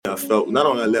I felt not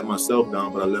only I let myself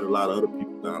down, but I let a lot of other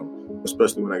people down,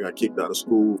 especially when I got kicked out of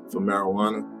school for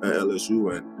marijuana at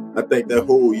LSU. And I think that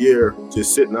whole year,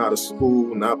 just sitting out of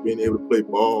school, not being able to play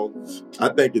ball, I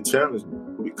think it challenged me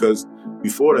because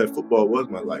before that, football was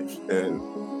my life.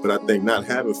 But I think not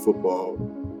having football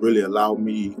really allowed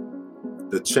me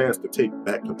the chance to take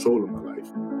back control of my life.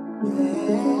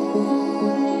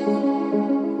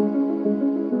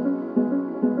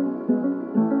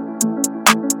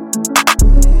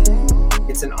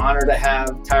 It's an honor to have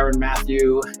Tyrann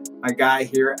Mathieu, my guy,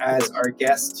 here as our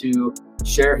guest to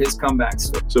share his comeback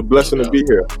story. It's a blessing to be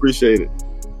here. Appreciate it.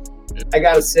 I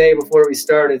got to say before we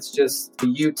start, it's just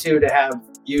you two to have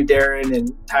you, Darren, and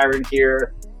Tyrann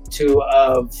here, two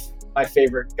of my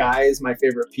favorite guys, my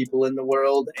favorite people in the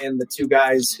world, and the two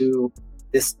guys who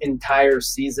this entire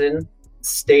season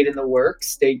stayed in the work,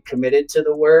 stayed committed to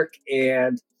the work,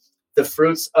 and the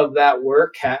fruits of that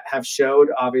work have showed,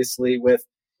 obviously, with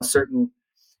certain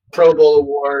Pro Bowl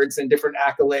awards and different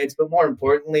accolades, but more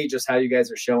importantly, just how you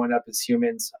guys are showing up as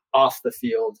humans off the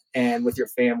field and with your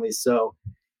families. So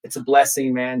it's a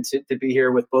blessing, man, to be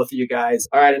here with both of you guys.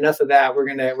 All right, enough of that. We're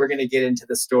gonna get into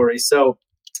the story. So,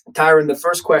 Tyrann, the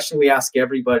first question we ask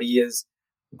everybody is,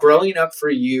 growing up for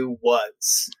you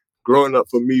was? Growing up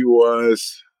for me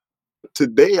was,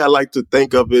 today I like to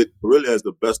think of it really as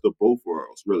the best of both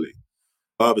worlds, really.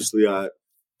 Obviously, I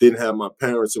didn't have my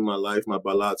parents in my life, my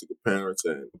biological parents,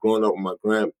 and growing up with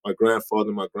my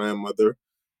grandfather, my grandmother,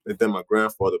 and then my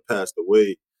grandfather passed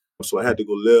away. So I had to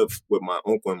go live with my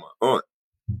uncle and my aunt,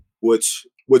 which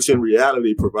in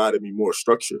reality provided me more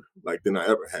structure than I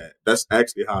ever had. That's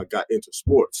actually how I got into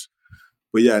sports.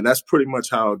 But yeah, that's pretty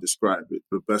much how I describe it,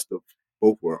 the best of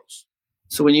both worlds.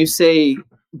 So when you say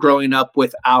growing up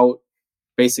without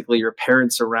basically your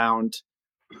parents around,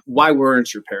 why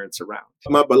weren't your parents around?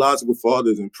 My biological father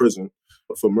is in prison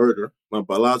for murder. My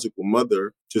biological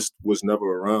mother just was never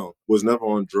around, was never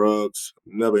on drugs,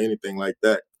 never anything like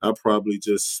that. I probably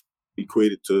just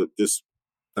equated to just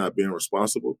not being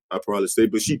responsible, I probably say.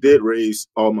 But she did raise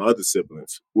all my other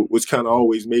siblings, which kind of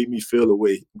always made me feel a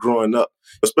way growing up,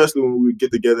 especially when we would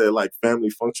get together at family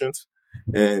functions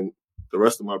and the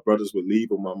rest of my brothers would leave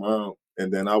with my mom.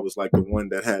 And then I was the one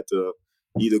that had to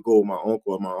either go with my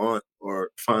uncle or my aunt or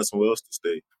find somewhere else to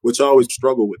stay, which I always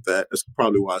struggle with that. That's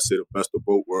probably why I say the best of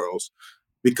both worlds,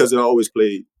 because it always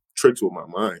played tricks with my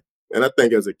mind. And I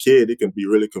think as a kid, it can be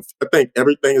really I think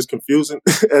everything is confusing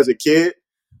as a kid,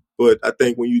 but I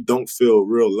think when you don't feel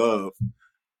real love,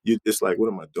 it's like,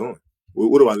 what am I doing?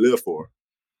 What do I live for?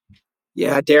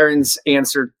 Yeah, Darren's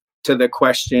answer to the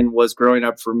question was, growing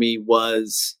up for me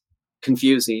was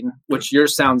confusing, which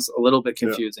yours sounds a little bit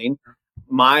confusing. Yeah.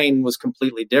 Mine was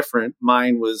completely different.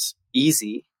 Mine was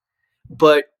easy.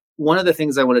 But one of the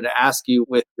things I wanted to ask you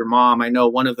with your mom, I know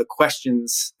one of the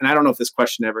questions, and I don't know if this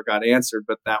question ever got answered,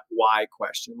 but that why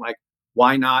question,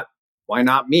 why not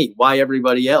me? Why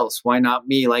everybody else? Why not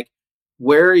me?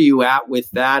 Where are you at with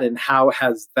that? And how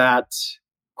has that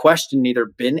question either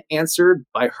been answered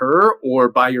by her or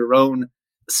by your own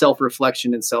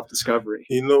self-reflection and self-discovery?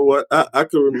 You know what? I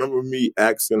can remember me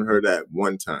asking her that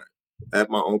one time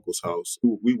at my uncle's house.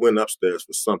 We went upstairs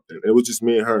for something. It was just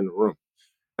me and her in the room.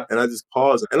 And I just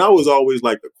paused. And I was always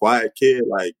the quiet kid,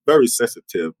 very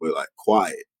sensitive, but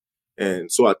quiet.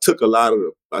 And so I took a lot of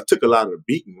the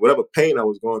beating, whatever pain I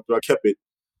was going through. I kept it,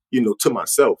 to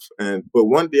myself. But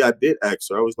one day I did ask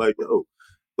her. I was like, yo,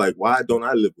 why don't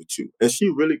I live with you? And she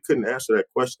really couldn't answer that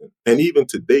question. And even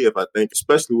today, if I think,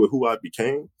 especially with who I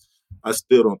became, I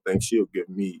still don't think she'll give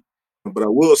me. But I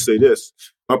will say this.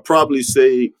 I'll probably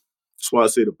say, that's why I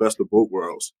say the best of both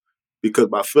worlds, because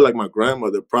I feel like my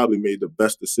grandmother probably made the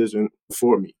best decision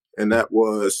for me. And that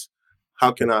was,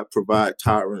 how can I provide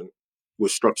Tyrann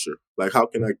with structure? How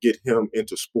can I get him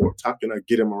into sports? How can I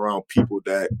get him around people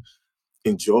that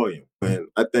enjoy him? And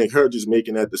I think her just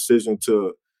making that decision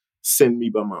to send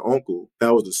me by my uncle,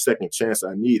 that was the second chance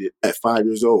I needed at 5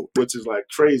 years old, which is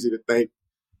crazy to think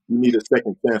you need a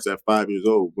second chance at 5 years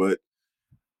old. But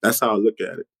that's how I look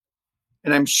at it.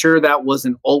 And I'm sure that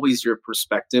wasn't always your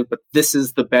perspective, but this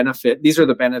is the benefit. These are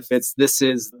the benefits. This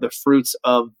is the fruits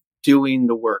of doing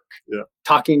the work. Yeah.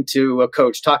 Talking to a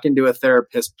coach, talking to a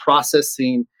therapist,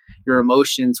 processing your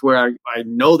emotions, where I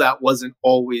know that wasn't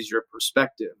always your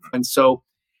perspective. And so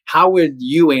how would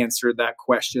you answer that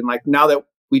question? Now that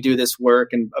we do this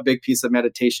work, and a big piece of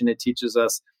meditation, it teaches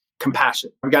us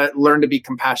compassion. We got to learn to be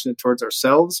compassionate towards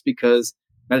ourselves, because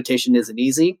meditation isn't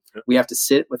easy. We have to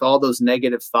sit with all those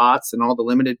negative thoughts and all the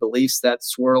limited beliefs that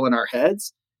swirl in our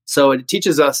heads. So it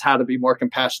teaches us how to be more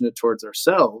compassionate towards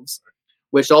ourselves,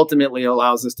 which ultimately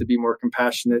allows us to be more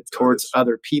compassionate towards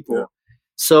other people. Yeah.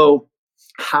 So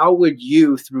How would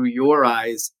you, through your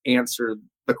eyes, answer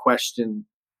the question,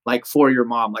 like for your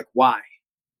mom, like why?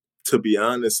 To be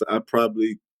honest, I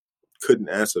probably couldn't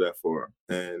answer that for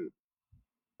her. And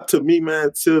to me,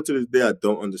 man, till to this day, I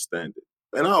don't understand it.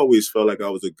 And I always felt like I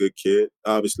was a good kid.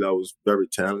 Obviously, I was very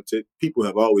talented. People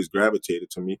have always gravitated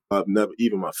to me. I've never,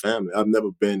 even my family, I've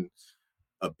never been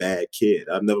a bad kid.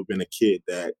 I've never been a kid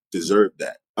that deserved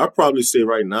that. I'd probably say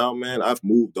right now, man, I've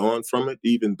moved on from it,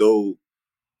 even though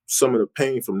some of the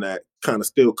pain from that kind of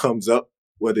still comes up,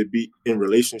 whether it be in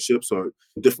relationships or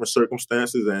different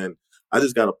circumstances. And I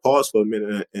just got to pause for a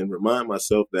minute and remind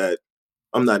myself that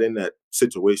I'm not in that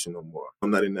situation no more.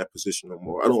 I'm not in that position no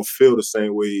more. I don't feel the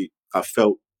same way I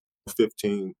felt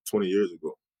 15, 20 years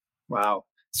ago. Wow.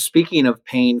 Speaking of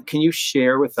pain, can you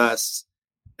share with us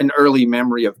an early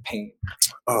memory of pain?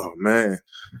 Oh, man.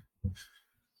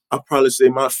 I'll probably say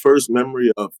my first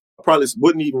memory of, I probably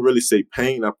wouldn't even really say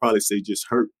pain. I'd probably say just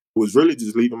hurt. It was really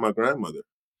just leaving my grandmother.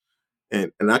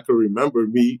 And I could remember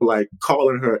me like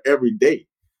calling her every day.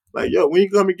 Like, yo, when you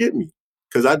come and get me?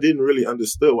 Because I didn't really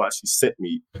understand why she sent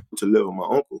me to live with my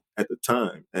uncle at the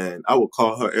time. And I would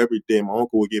call her every day. My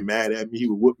uncle would get mad at me. He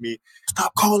would whoop me.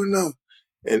 Stop calling her.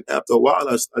 And after a while,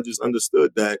 I just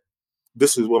understood that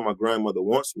this is what my grandmother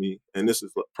wants me. And this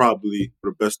is probably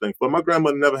the best thing. But my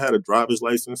grandmother never had a driver's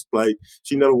license. Like,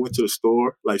 she never went to the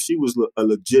store. Like, she was a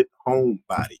legit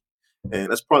homebody.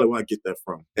 And that's probably where I get that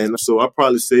from. And so I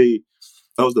probably say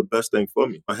that was the best thing for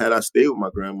me. Had I stayed with my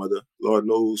grandmother, Lord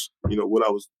knows, what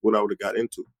I would have got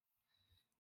into.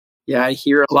 Yeah, I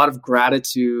hear a lot of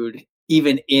gratitude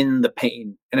even in the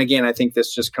pain. And again, I think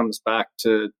this just comes back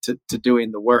to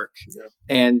doing the work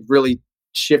and really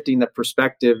shifting the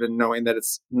perspective and knowing that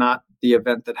it's not the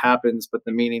event that happens, but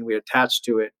the meaning we attach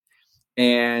to it.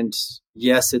 And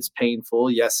yes, it's painful.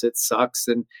 Yes, it sucks.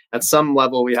 And at some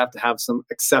level, we have to have some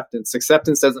acceptance.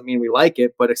 Acceptance doesn't mean we like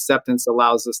it, but acceptance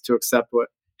allows us to accept what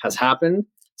has happened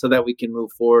so that we can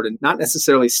move forward and not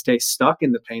necessarily stay stuck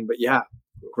in the pain, but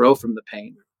grow from the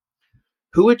pain.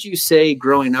 Who would you say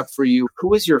growing up for you, who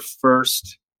was your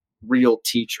first real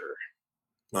teacher?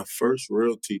 My first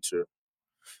real teacher.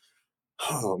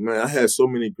 Oh, man, I had so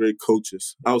many great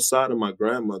coaches. Outside of my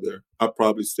grandmother, I'd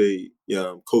probably say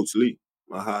Coach Lee,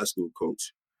 my high school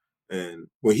coach. And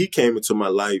when he came into my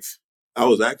life, I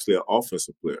was actually an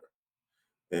offensive player.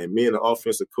 And me and the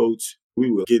offensive coach, we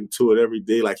were getting to it every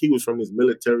day. Like, he was from his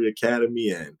military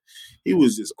academy, and he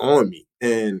was just on me.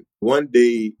 And one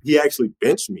day, he actually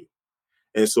benched me.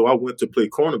 And so I went to play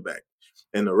cornerback.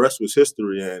 And the rest was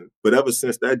history. But ever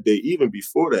since that day, even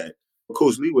before that,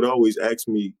 Coach Lee would always ask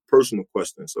me personal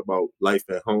questions about life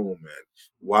at home and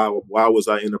why was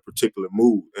I in a particular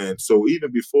mood. And so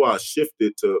even before I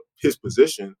shifted to his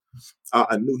position,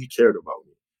 I knew he cared about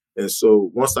me. And so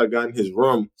once I got in his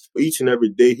room, each and every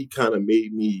day, he kind of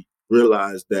made me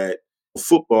realize that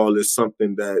football is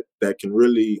something that can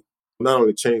really not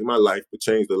only change my life, but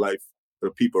change the life of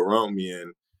the people around me.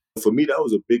 And for me, that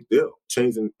was a big deal,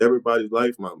 changing everybody's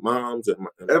life, my mom's and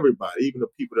everybody, even the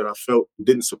people that I felt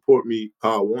didn't support me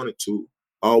how I wanted to.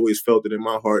 I always felt it in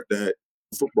my heart that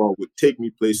football would take me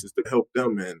places to help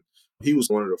them. And he was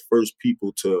one of the first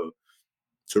people to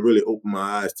really open my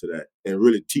eyes to that and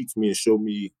really teach me and show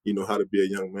me, how to be a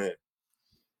young man.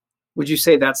 Would you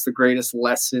say that's the greatest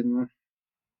lesson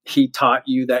he taught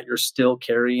you that you're still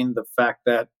carrying, the fact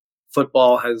that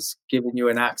football has given you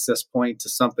an access point to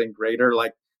something greater?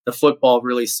 Like, the football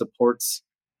really supports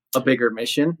a bigger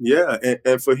mission. Yeah,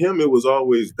 and for him, it was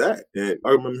always that. And I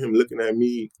remember him looking at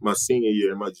me my senior year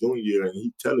and my junior year, and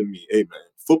he telling me, hey, man,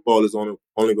 football is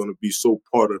only going to be so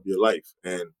part of your life.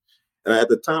 And at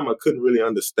the time, I couldn't really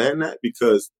understand that,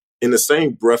 because in the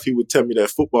same breath, he would tell me that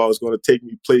football is going to take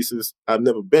me places I've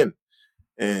never been.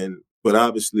 But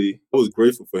obviously, I was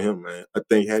grateful for him, man. I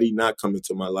think had he not come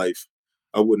into my life,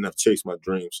 I wouldn't have chased my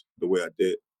dreams the way I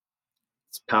did.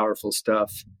 It's powerful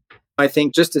stuff. I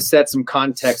think just to set some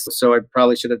context, so I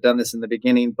probably should have done this in the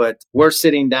beginning, but we're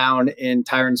sitting down in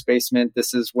Tyron's basement.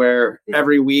 This is where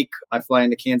every week I fly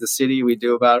into Kansas City. We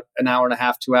do about an hour and a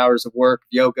half, 2 hours of work,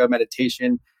 yoga,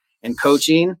 meditation, and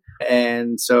coaching.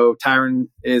 And so Tyron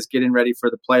is getting ready for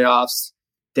the playoffs.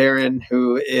 Darren,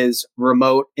 who is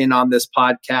remote in on this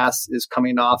podcast, is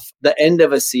coming off the end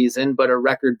of a season, but a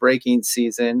record-breaking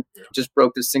season. Just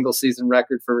broke the single season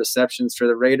record for receptions for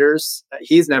the Raiders.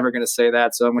 He's never going to say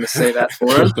that, so I'm going to say that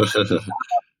for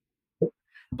him.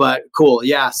 But cool.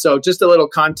 Yeah. So just a little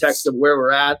context of where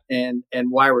we're at and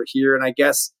why we're here. And I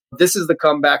guess this is the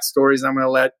comeback stories. I'm going to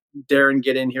let Darren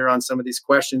get in here on some of these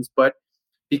questions. But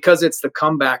because it's the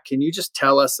comeback, can you just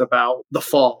tell us about the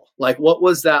fall? Like, what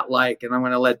was that like? And I'm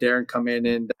going to let Darren come in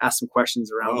and ask some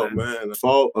questions around that. Oh man,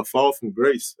 a fall from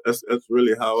grace. That's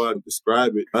really how I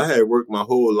describe it. I had worked my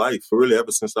whole life, really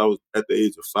ever since I was at the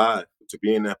age of 5, to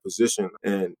be in that position.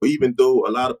 And even though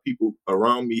a lot of people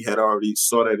around me had already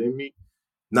saw that in me,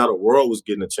 not a world was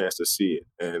getting a chance to see it.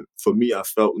 And for me, I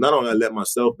felt not only I let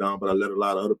myself down, but I let a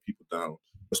lot of other people down,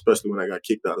 especially when I got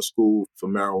kicked out of school for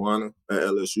marijuana at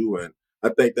LSU. And I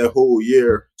think that whole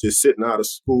year, just sitting out of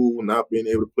school, not being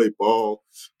able to play ball,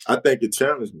 I think it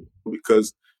challenged me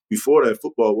because before that,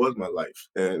 football was my life.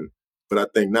 But I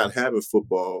think not having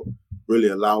football really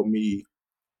allowed me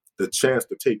the chance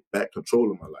to take back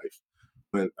control of my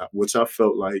life, which I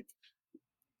felt like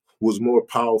was more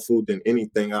powerful than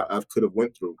anything I could have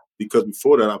went through. Because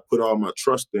before that, I put all my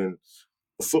trust in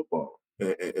football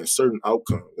and certain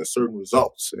outcomes and certain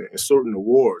results and certain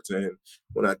awards. And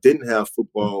when I didn't have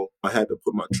football, I had to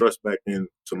put my trust back into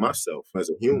myself as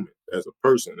a human, as a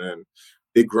person. And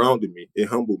it grounded me. It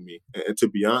humbled me. And to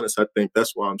be honest, I think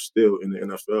that's why I'm still in the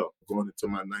NFL, going into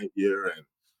my 9th year.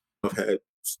 And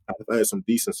I've had some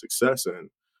decent success.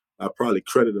 And I probably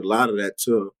credit a lot of that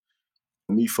to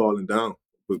me falling down,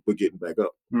 but getting back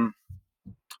up.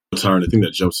 Tyron, the thing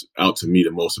that jumps out to me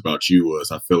the most about you was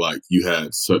I feel like you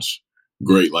had such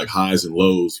great like highs and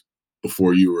lows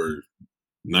before you were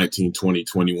 19, 20,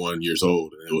 21 years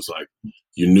old. And it was like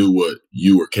you knew what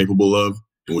you were capable of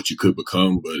and what you could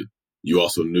become, but you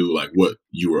also knew like what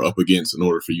you were up against in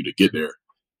order for you to get there.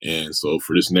 And so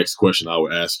for this next question, I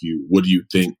would ask you, what do you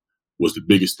think was the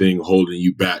biggest thing holding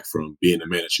you back from being the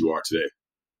man that you are today?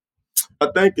 I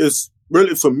think it's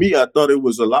really, for me, I thought it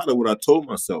was a lot of what I told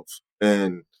myself.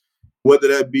 And whether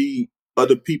that be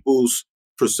other people's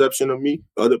perception of me,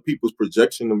 other people's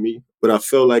projection of me, but I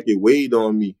felt like it weighed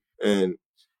on me. And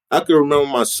I can remember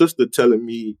my sister telling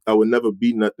me I would never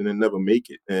be nothing and never make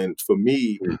it. And for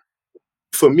me,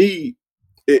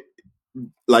 it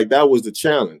like that was the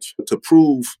challenge, to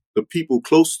prove the people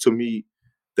close to me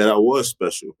that I was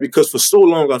special. Because for so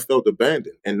long I felt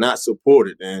abandoned and not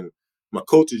supported. And my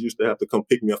coaches used to have to come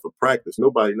pick me up for practice.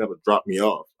 Nobody never dropped me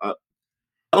off. I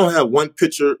don't have one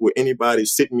picture with anybody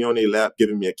sitting me on their lap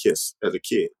giving me a kiss as a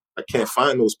kid. I can't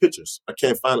find those pictures. I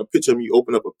can't find a picture of me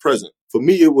open up a present. For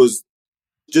me, it was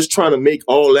just trying to make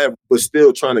all that, but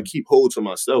still trying to keep hold to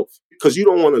myself. Because you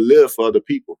don't want to live for other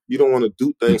people. You don't want to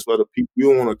do things for other people. You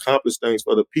don't want to accomplish things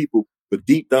for other people. But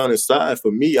deep down inside,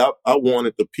 for me, I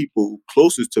wanted the people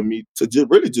closest to me to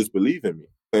really just believe in me.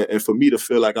 And for me to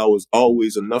feel like I was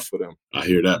always enough for them. I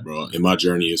hear that, bro. And my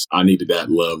journey is I needed that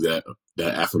love, that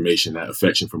affirmation, that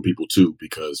affection from people too,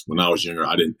 because when I was younger,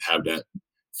 I didn't have that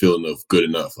feeling of good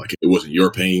enough. Like it wasn't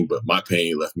your pain, but my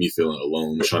pain left me feeling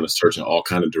alone, trying to search in all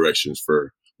kind of directions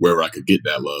for wherever I could get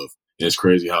that love. And it's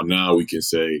crazy how now we can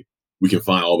say we can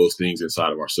find all those things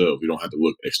inside of ourselves. We don't have to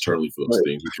look externally for those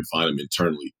things. We can find them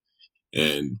internally.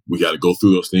 And we got to go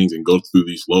through those things and go through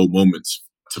these low moments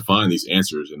to find these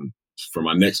answers. And for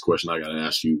my next question, I got to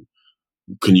ask you,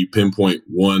 can you pinpoint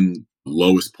one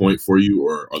lowest point for you,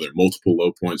 or are there multiple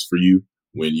low points for you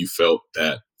when you felt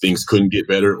that things couldn't get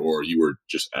better or you were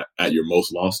just at your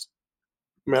most lost?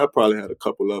 I mean, I probably had a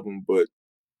couple of them, but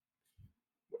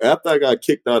after I got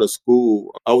kicked out of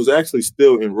school, I was actually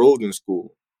still enrolled in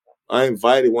school. I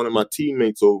invited one of my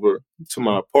teammates over to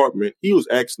my apartment. He was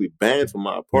actually banned from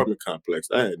my apartment complex.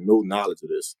 I had no knowledge of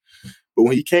this. But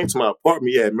when he came to my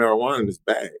apartment, he had marijuana in his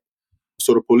bag.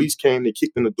 So the police came, they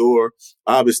kicked in the door.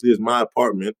 Obviously, it's my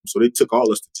apartment. So they took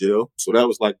all us to jail. So that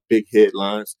was like big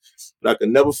headlines. But I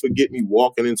can never forget me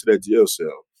walking into that jail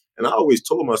cell. And I always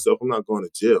told myself I'm not going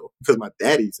to jail because my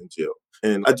daddy's in jail.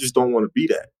 And I just don't want to be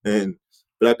that.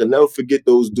 But I can never forget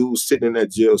those dudes sitting in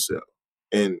that jail cell.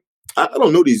 And I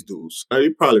don't know these dudes. They're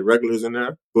probably regulars in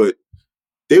there, but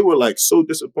they were like so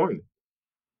disappointed.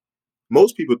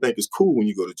 Most people think it's cool when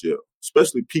you go to jail,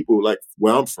 especially people like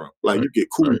where I'm from. Like you get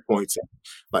cool points,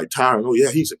 like Tyron. Oh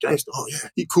yeah, he's a gangster. Oh yeah,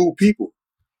 he cool people.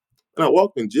 And I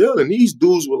walked in jail, and these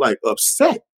dudes were like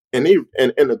upset, and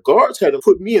the guards had to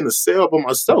put me in the cell by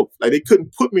myself. Like they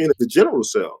couldn't put me in the general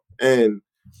cell, and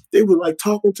they were like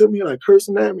talking to me, like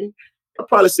cursing at me. I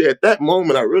probably say at that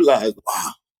moment I realized,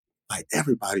 wow, like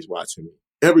everybody's watching me,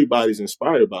 everybody's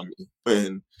inspired by me,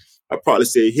 and I probably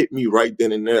say it hit me right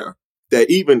then and there. That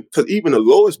even the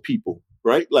lowest people,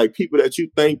 right? Like people that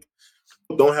you think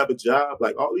don't have a job,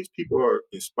 like all these people are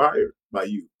inspired by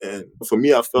you. And for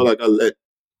me, I felt like I let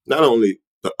not only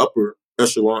the upper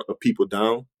echelon of people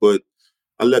down, but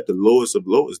I let the lowest of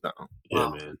lowest down. Yeah, wow.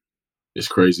 Man. It's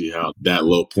crazy how that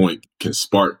low point can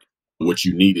spark what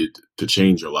you needed to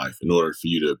change your life in order for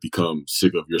you to become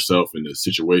sick of yourself and the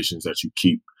situations that you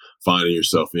keep finding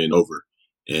yourself in over.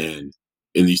 And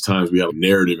in these times, we have a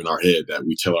narrative in our head that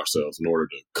we tell ourselves in order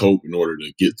to cope, in order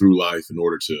to get through life, in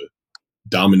order to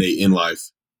dominate in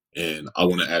life. And I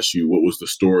want to ask you, what was the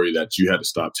story that you had to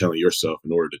stop telling yourself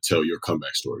in order to tell your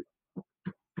comeback story?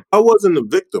 I wasn't a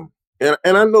victim. And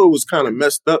I know it was kind of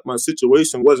messed up. My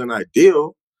situation wasn't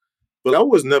ideal, but I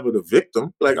was never the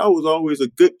victim. Like, I was always a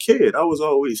good kid. I was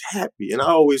always happy, and I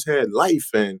always had life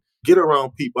and get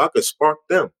around people. I could spark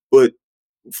them. But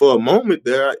for a moment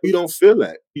there, you don't feel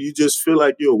that. You just feel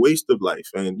like you're a waste of life,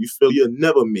 and you feel you'll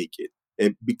never make it.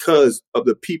 And because of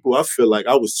the people I feel like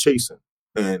I was chasing,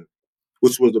 and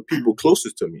which were the people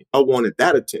closest to me, I wanted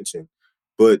that attention.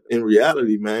 But in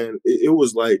reality, man, it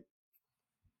was like,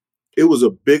 it was a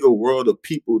bigger world of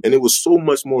people, and it was so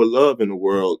much more love in the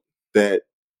world that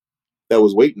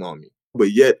was waiting on me.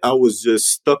 But yet I was just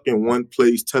stuck in one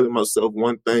place, telling myself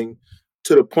one thing,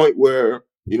 to the point where,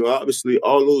 obviously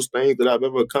all those things that I've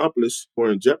ever accomplished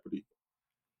were in jeopardy.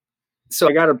 So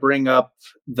I got to bring up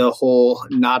the whole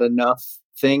not enough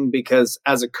thing, because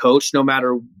as a coach, no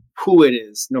matter who it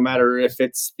is, no matter if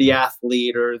it's the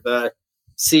athlete or the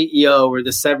CEO or the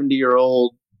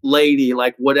 70-year-old lady,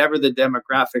 like whatever the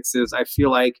demographics is, I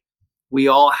feel like we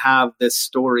all have this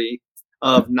story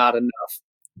of not enough.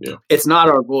 Yeah. It's not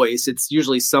our voice. It's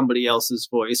usually somebody else's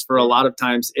voice. For a lot of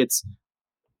times it's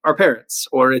our parents,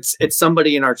 or it's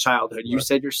somebody in our childhood. You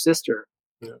said your sister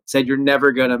said you're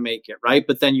never going to make it, right?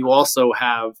 But then you also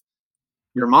have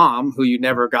your mom, who you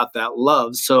never got that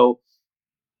love. So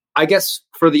I guess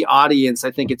for the audience,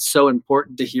 I think it's so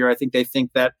important to hear. I think they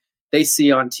think that they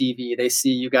see on TV, they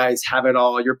see you guys have it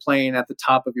all. You're playing at the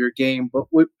top of your game. But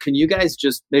can you guys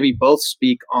just maybe both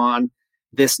speak on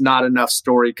this not enough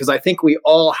story? Because I think we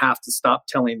all have to stop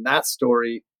telling that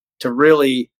story to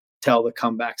really tell the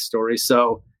comeback story.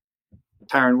 So,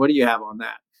 Tyron, what do you have on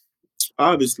that?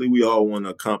 Obviously, we all want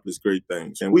to accomplish great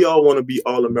things, and we all want to be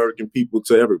all-American people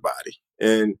to everybody.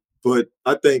 But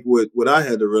I think what I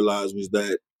had to realize was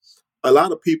that a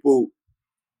lot of people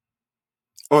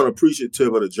aren't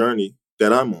appreciative of the journey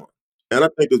that I'm on. And I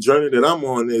think the journey that I'm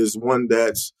on is one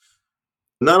that's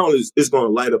not only is going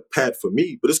to light a path for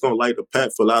me, but it's going to light a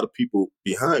path for a lot of people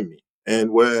behind me.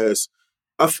 And whereas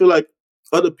I feel like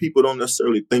other people don't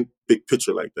necessarily think big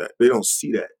picture like that. They don't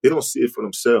see that. They don't see it for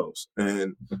themselves.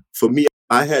 And for me,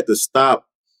 I had to stop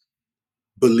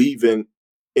believing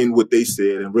in what they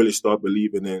said and really start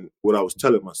believing in what I was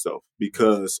telling myself,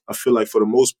 because I feel like for the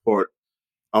most part,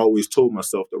 I always told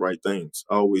myself the right things.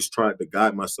 I always tried to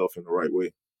guide myself in the right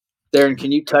way. Darren,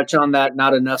 can you touch on that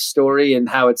not enough story and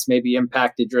how it's maybe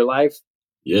impacted your life?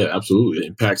 Yeah, absolutely. It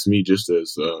impacts me just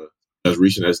as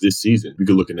recent as this season. We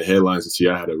could look in the headlines and see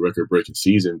I had a record-breaking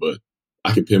season, but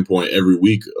I can pinpoint every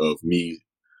week of me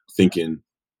thinking,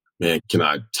 man, can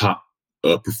I top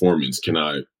performance? Can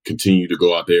I continue to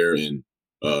go out there and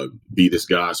be this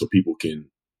guy so people can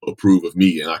approve of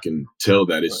me? And I can tell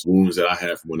that it's wounds that I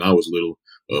had from when I was little,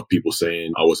 of people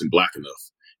saying I wasn't black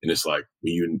enough. And it's like,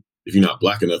 if you're not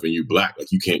black enough and you're black,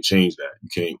 like, you can't change that. You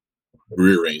can't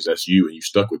rearrange. That's you, and you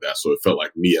stuck with that. So it felt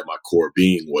like me at my core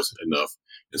being wasn't enough.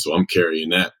 And so I'm carrying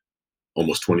that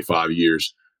almost 25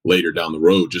 years later down the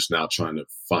road, just now trying to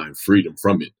find freedom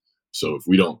from it. So if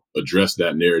we don't address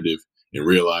that narrative and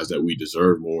realize that we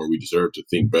deserve more, we deserve to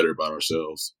think better about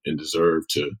ourselves and deserve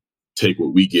to take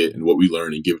what we get and what we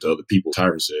learn and give it to other people,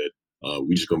 Tyron said,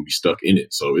 we just going to be stuck in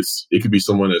it. So it could be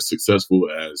someone as successful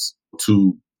as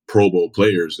 2 Pro Bowl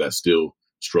players that still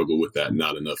struggle with that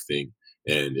not enough thing.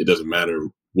 And it doesn't matter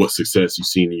what success you've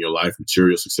seen in your life.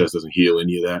 Material success doesn't heal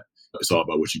any of that. It's all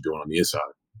about what you're doing on the inside.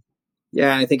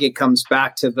 Yeah, I think it comes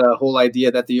back to the whole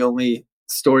idea that the only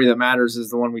story that matters is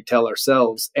the one we tell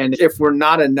ourselves. And if we're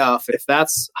not enough, if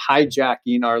that's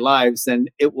hijacking our lives, then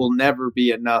it will never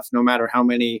be enough, no matter how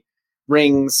many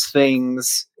rings,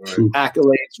 things,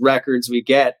 accolades, records we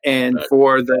get. And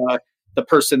for the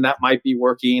person that might be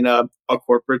working a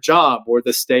corporate job, or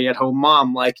the stay-at-home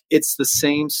mom, like, it's the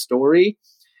same story.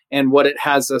 And what it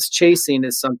has us chasing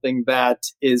is something that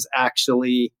is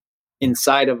actually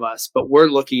inside of us, but we're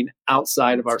looking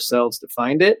outside of ourselves to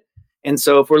find it. And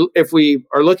so if we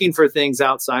are looking for things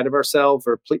outside of ourselves,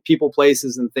 or people,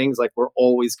 places, and things, like, we're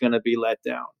always going to be let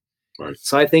down. Right.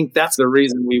 So I think that's the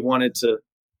reason we wanted to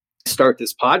start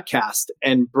this podcast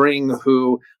and bring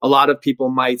who a lot of people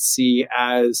might see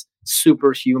as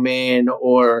superhuman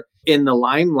or in the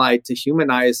limelight, to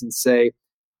humanize and say,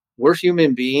 we're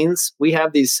human beings. We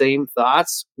have these same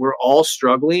thoughts. We're all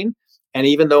struggling. And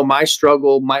even though my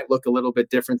struggle might look a little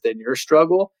bit different than your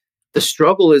struggle, the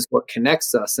struggle is what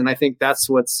connects us. And I think that's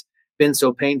what's been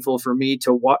so painful for me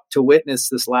to witness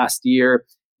this last year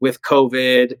with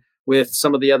COVID, with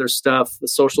some of the other stuff, the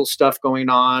social stuff going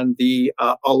on, the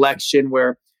election,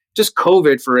 where just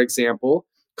COVID, for example,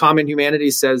 common humanity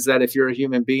says that if you're a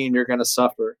human being, you're going to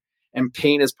suffer. And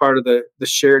pain is part of the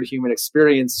shared human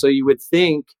experience. So you would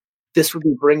think this would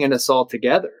be bringing us all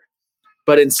together.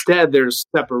 But instead, there's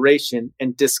separation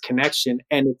and disconnection.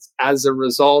 And it's as a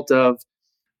result of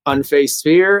unfaced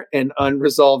fear and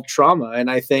unresolved trauma.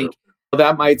 And I think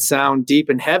that might sound deep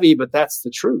and heavy, but that's the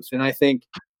truth. And I think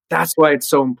that's why it's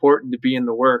so important to be in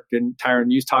the work. And Tyron,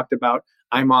 you talked about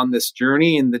I'm on this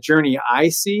journey, and the journey I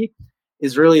see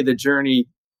is really the journey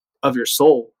of your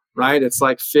soul, right? It's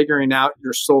like figuring out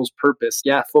your soul's purpose.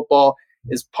 Yeah, football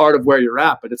is part of where you're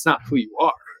at, but it's not who you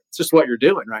are. It's just what you're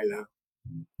doing right now.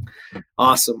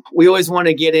 Awesome. We always want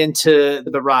to get into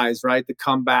the rise, right? The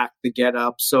comeback, the get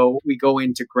up. So we go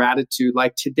into gratitude.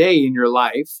 Like today in your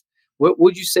life, what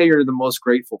would you say you're the most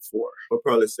grateful for? I'll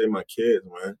probably say my kids,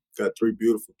 man. Got 3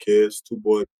 beautiful kids, 2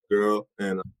 boys, a girl,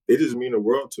 and they just mean the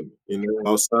world to me. You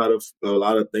know, outside of a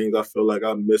lot of things I feel like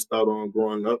I missed out on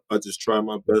growing up, I just try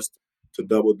my best to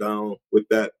double down with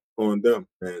that on them.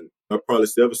 And I probably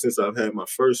say ever since I've had my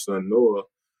first son, Noah,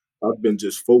 I've been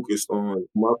just focused on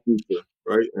my future,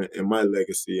 right, and my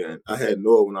legacy. And I had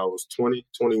Noah when I was 20,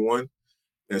 21,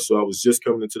 and so I was just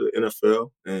coming into the NFL,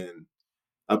 and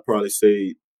I'd probably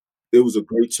say it was a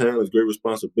great challenge, great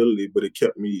responsibility, but it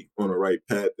kept me on the right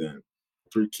path. And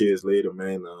 3 kids later,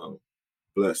 man,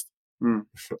 blessed. I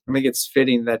think it's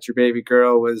fitting that your baby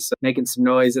girl was making some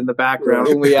noise in the background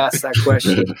when we asked that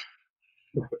question.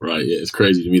 Right. Yeah, it's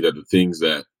crazy to me that the things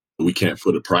that we can't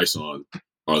put a price on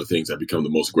are the things that become the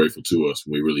most grateful to us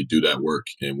when we really do that work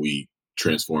and we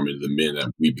transform into the men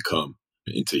that we become.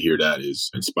 And to hear that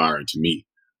is inspiring to me.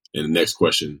 And the next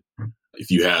question, if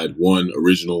you had one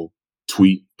original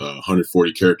tweet,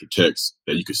 140 character text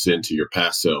that you could send to your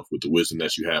past self with the wisdom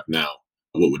that you have now,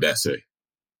 what would that say?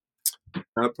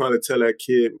 I'd probably tell that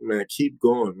kid, man, keep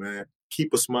going, man.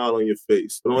 Keep a smile on your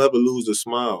face. Don't ever lose a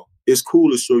smile. It's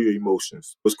cool to show your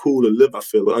emotions. It's cool to live, I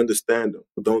feel, but understand them.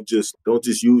 But don't just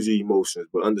use your emotions,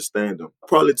 but understand them. I'd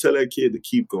probably tell that kid to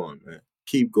keep going, man.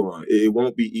 Keep going. It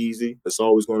won't be easy. There's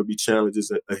always going to be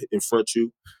challenges in front of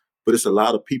you, but it's a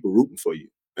lot of people rooting for you.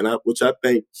 Which I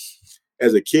think,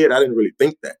 as a kid, I didn't really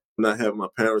think that. Not having my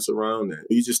parents around, and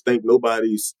you just think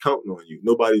nobody's counting on you.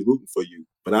 Nobody's rooting for you.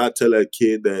 But I tell that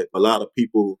kid that a lot of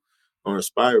people are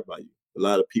inspired by you. A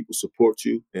lot of people support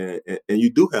you, and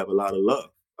you do have a lot of love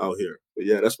out here. But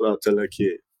yeah, that's what I'll tell that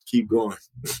kid. Keep going.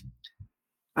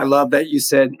 I love that you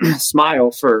said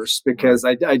smile first, because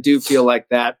I do feel like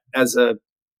that as a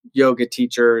yoga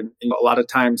teacher. And a lot of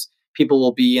times people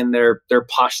will be in their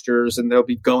postures and they'll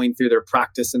be going through their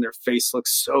practice and their face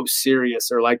looks so serious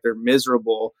or like they're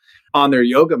miserable on their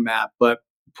yoga mat. But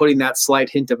putting that slight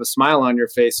hint of a smile on your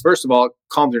face, first of all, it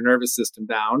calms your nervous system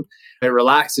down. It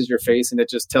relaxes your face and it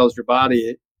just tells your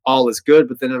body all is good.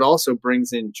 But then it also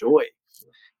brings in joy.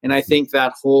 And I think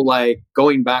that whole like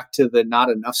going back to the not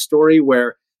enough story,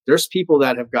 where there's people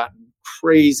that have gotten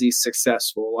crazy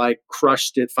successful, like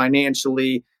crushed it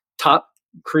financially, top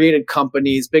created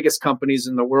companies, biggest companies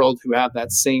in the world who have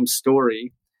that same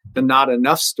story, the not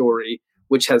enough story,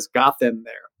 which has got them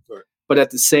there. Right. But at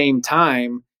the same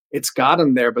time, it's got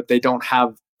them there, but they don't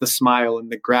have the smile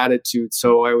and the gratitude.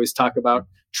 So I always talk about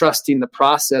trusting the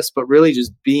process, but really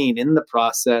just being in the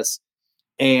process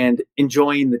and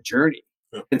enjoying the journey.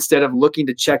 Yeah. Instead of looking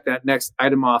to check that next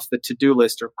item off the to-do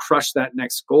list or crush that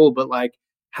next goal, but like,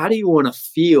 how do you want to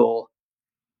feel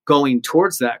going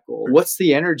towards that goal? What's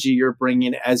the energy you're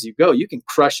bringing as you go? You can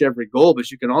crush every goal,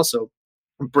 but you can also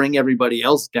bring everybody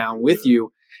else down with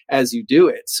you as you do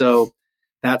it. So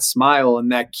that smile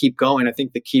and that keep going, I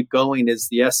think the keep going is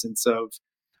the essence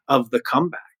of the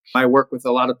comeback. I work with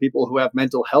a lot of people who have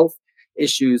mental health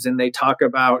issues, and they talk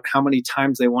about how many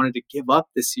times they wanted to give up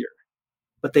this year,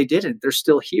 but they didn't. They're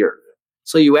still here.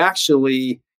 So you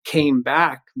actually came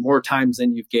back more times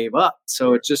than you gave up.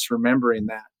 So it's just remembering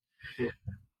that. Yeah.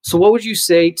 So what would you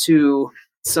say to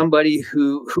somebody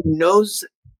who knows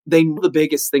they know the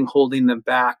biggest thing holding them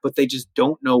back, but they just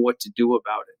don't know what to do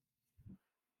about it?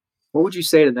 What would you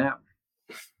say to them?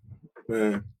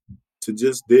 Man, to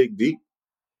just dig deep,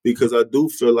 because I do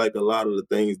feel like a lot of the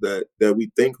things that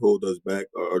we think hold us back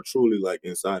are truly like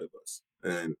inside of us.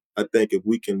 And I think if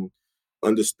we can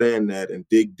understand that and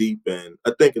dig deep, and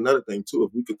I think another thing too,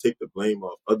 if we could take the blame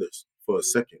off others for a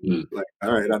second, like,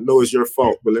 all right, I know it's your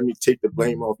fault, but let me take the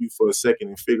blame off you for a second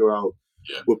and figure out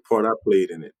what part I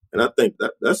played in it. And I think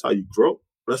that's how you grow.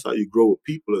 That's how you grow with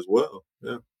people as well.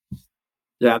 Yeah.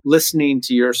 Yeah. Listening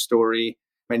to your story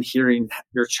and hearing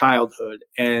your childhood,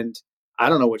 and I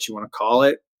don't know what you want to call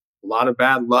it, a lot of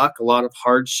bad luck, a lot of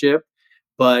hardship,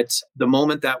 But the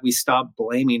moment that we stop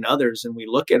blaming others and we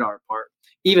look at our part,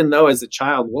 even though as a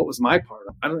child, what was my part?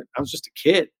 I was just a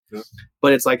kid. Yeah.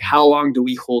 But it's like, how long do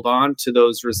we hold on to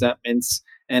those resentments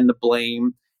and the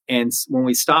blame? And when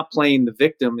we stop playing the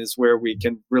victim is where we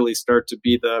can really start to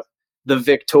be the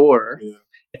victor. Yeah.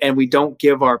 And we don't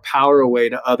give our power away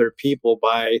to other people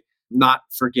by not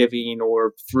forgiving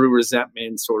or through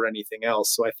resentments or anything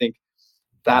else. So I think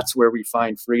that's where we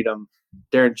find freedom.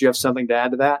 Darren, do you have something to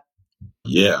add to that?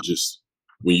 Yeah, just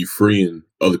when you're freeing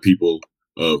other people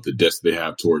of the debts they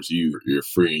have towards you, you're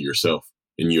freeing yourself,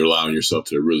 and you're allowing yourself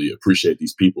to really appreciate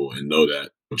these people and know that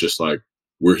just like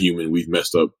we're human, we've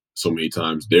messed up so many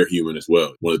times, they're human as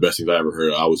well. One of the best things I ever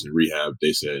heard, I was in rehab,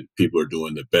 they said people are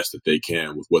doing the best that they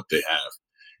can with what they have.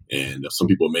 And some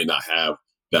people may not have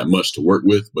that much to work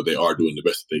with, but they are doing the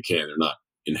best that they can. They're not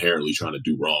inherently trying to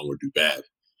do wrong or do bad.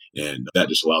 And that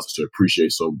just allows us to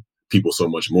appreciate people so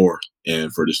much more.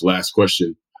 And for this last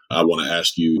question, I want to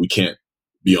ask you, we can't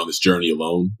be on this journey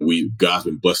alone. God's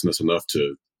been blessing us enough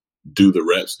to do the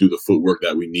reps, do the footwork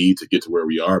that we need to get to where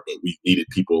we are. But we needed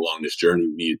people along this journey.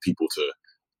 We needed people to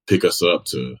pick us up,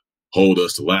 to hold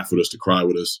us, to laugh with us, to cry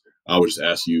with us. I would just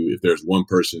ask you, if there's one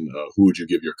person, who would you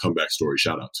give your comeback story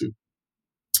shout out to?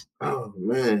 Oh,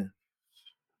 man.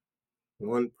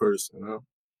 One person, huh?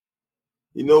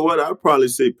 You know what? I'd probably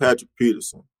say Patrick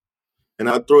Peterson. And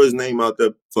I throw his name out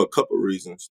there for a couple of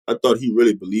reasons. I thought he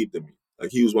really believed in me. Like,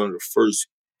 he was one of the first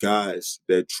guys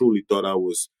that truly thought I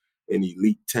was an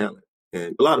elite talent.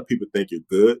 And a lot of people think you're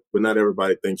good, but not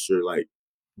everybody thinks you're, like,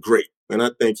 great. And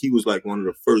I think he was, like, one of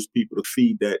the first people to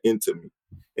feed that into me.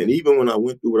 And even when I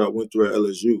went through what I went through at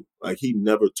LSU, like, he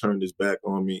never turned his back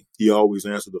on me. He always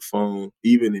answered the phone,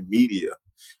 even in media.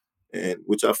 And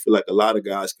which I feel like a lot of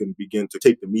guys can begin to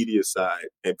take the media side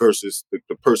and versus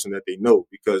the person that they know,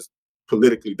 because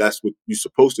politically, that's what you're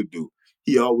supposed to do.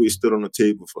 He always stood on the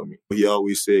table for me. He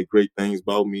always said great things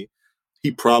about me.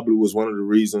 He probably was one of the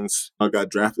reasons I got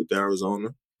drafted to Arizona.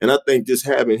 And I think just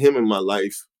having him in my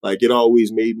life, like, it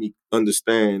always made me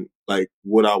understand, like,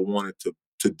 what I wanted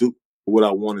to do, what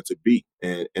I wanted to be.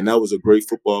 And that was a great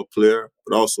football player,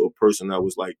 but also a person that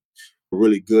was, like,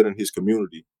 really good in his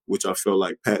community, which I felt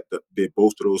like Pat did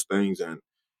both of those things.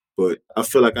 But I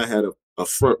feel like I had a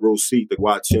front row seat to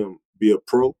watch him be a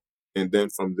pro. And then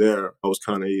from there, I was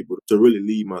kind of able to really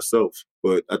lead myself.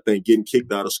 But I think getting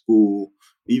kicked out of school,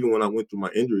 even when I went through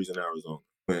my injuries in Arizona,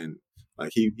 and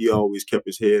like he always kept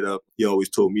his head up. He always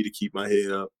told me to keep my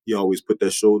head up. He always put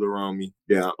that shoulder on me.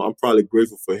 Yeah, I'm probably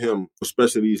grateful for him,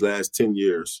 especially these last 10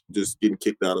 years, just getting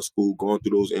kicked out of school, going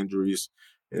through those injuries,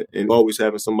 and always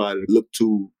having somebody to look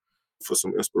to for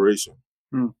some inspiration.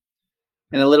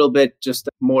 And a little bit just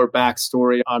more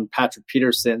backstory on Patrick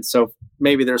Peterson. So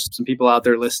maybe there's some people out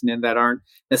there listening that aren't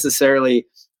necessarily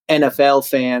NFL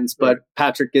fans, but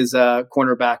Patrick is a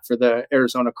cornerback for the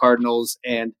Arizona Cardinals,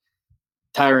 and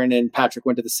Tyron and Patrick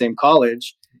went to the same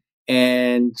college.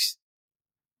 And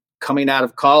coming out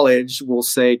of college, we'll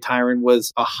say Tyron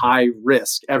was a high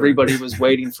risk. Everybody was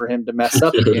waiting for him to mess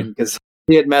up again because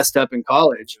he had messed up in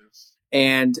college.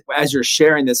 And as you're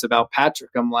sharing this about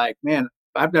Patrick, I'm like, man,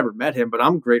 I've never met him, but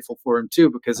I'm grateful for him too,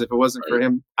 because if it wasn't for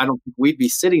him, I don't think we'd be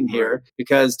sitting here,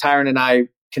 because Tyron and I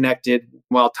connected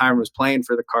while Tyron was playing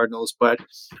for the Cardinals. But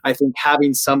I think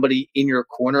having somebody in your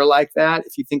corner like that,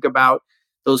 if you think about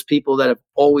those people that have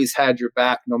always had your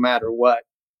back no matter what,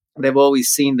 they've always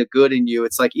seen the good in you.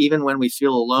 It's like, even when we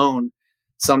feel alone,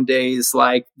 some days,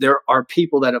 like, there are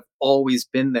people that have always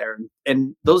been there.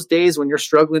 And those days when you're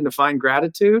struggling to find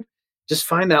gratitude, just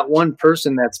find that one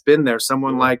person that's been there,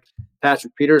 someone like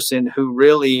Patrick Peterson, who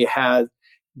really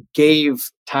gave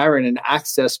Tyron an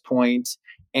access point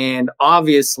and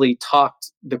obviously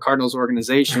talked the Cardinals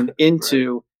organization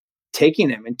into taking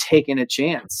him and taking a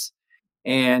chance.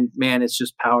 And man, it's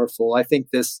just powerful. I think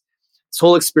this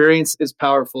whole experience is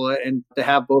powerful, and to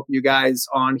have both you guys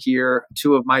on here,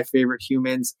 two of my favorite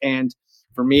humans, and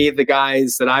for me, the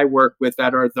guys that I work with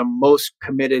that are the most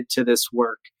committed to this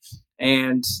work.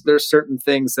 And there's certain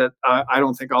things that I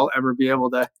don't think I'll ever be able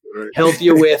to help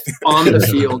you with on the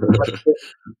field.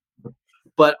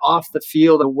 But off the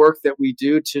field, the work that we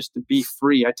do just to be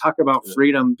free. I talk about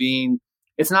freedom being,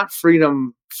 it's not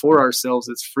freedom for ourselves,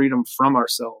 it's freedom from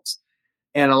ourselves.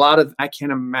 And I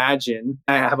can't imagine,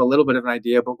 I have a little bit of an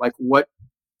idea, but like what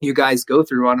you guys go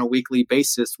through on a weekly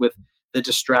basis with the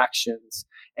distractions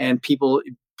and people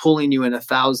pulling you in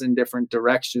 1,000 different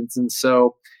directions. And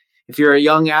so if you're a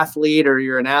young athlete, or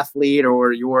you're an athlete,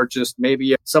 or you're just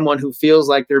maybe someone who feels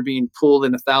like they're being pulled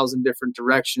in 1,000 different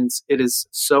directions, it is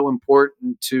so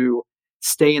important to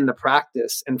stay in the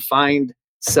practice and find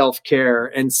self-care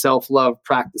and self-love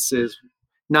practices,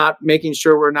 not making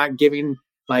sure we're not giving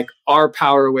like our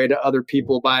power away to other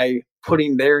people by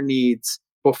putting their needs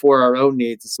before our own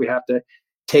needs. We have to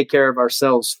take care of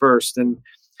ourselves first. And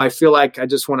I feel like I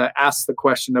just want to ask the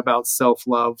question about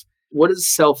self-love. What does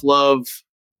self-love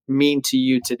mean to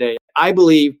you today? I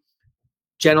believe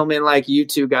gentlemen like you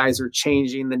two guys are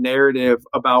changing the narrative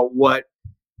about what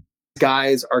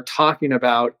guys are talking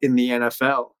about in the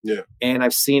NFL. Yeah. And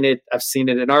I've seen it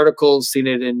in articles, seen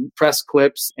it in press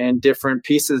clips and different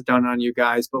pieces done on you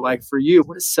guys. But like for you,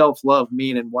 what does self-love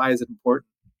mean and why is it important?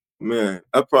 Man,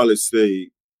 I'd probably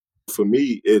say for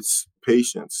me, it's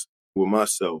patience with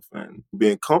myself and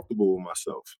being comfortable with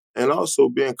myself, and also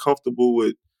being comfortable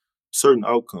with certain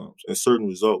outcomes and certain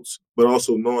results, but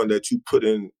also knowing that you put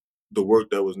in the work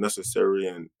that was necessary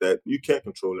and that you can't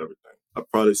control everything. I'd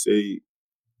probably say,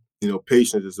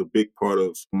 patience is a big part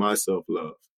of my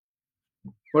self-love.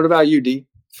 What about you, D?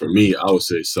 For me, I would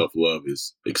say self-love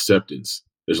is acceptance.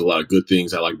 There's a lot of good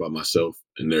things I like about myself,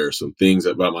 and there are some things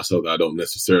about myself that I don't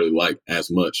necessarily like as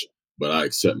much, but I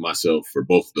accept myself for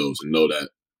both of those and know that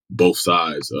both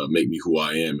sides make me who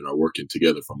I am and are working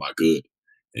together for my good.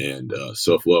 And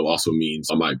self-love also means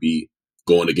I might be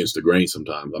going against the grain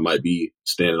sometimes. I might be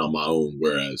standing on my own,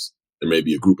 whereas there may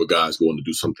be a group of guys going to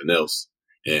do something else,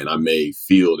 and I may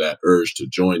feel that urge to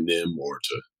join them or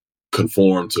to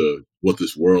conform to what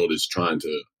this world is trying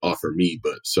to offer me.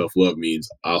 But self-love means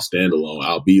I'll stand alone.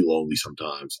 I'll be lonely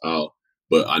sometimes.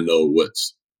 But I know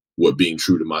what being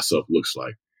true to myself looks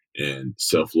like. And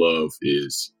self-love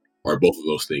are both of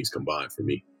those things combined for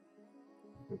me.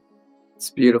 It's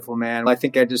beautiful, man. I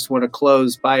think I just want to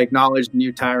close by acknowledging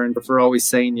you, Tyron, for always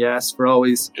saying yes, for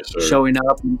always showing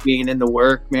up and being in the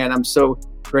work. Man, I'm so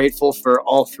grateful for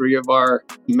all three of our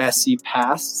messy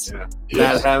pasts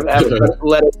that have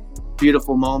led us to a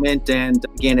beautiful moment. And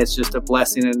again, it's just a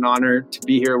blessing and an honor to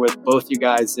be here with both you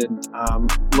guys, and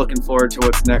looking forward to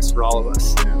what's next for all of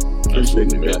us.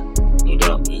 Absolutely, man. No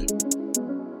doubt, man.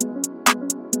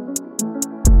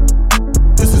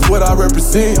 What I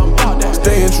represent,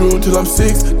 staying true till I'm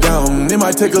 6 down. It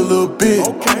might take a little bit,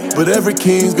 but every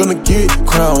king's gonna get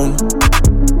crowned.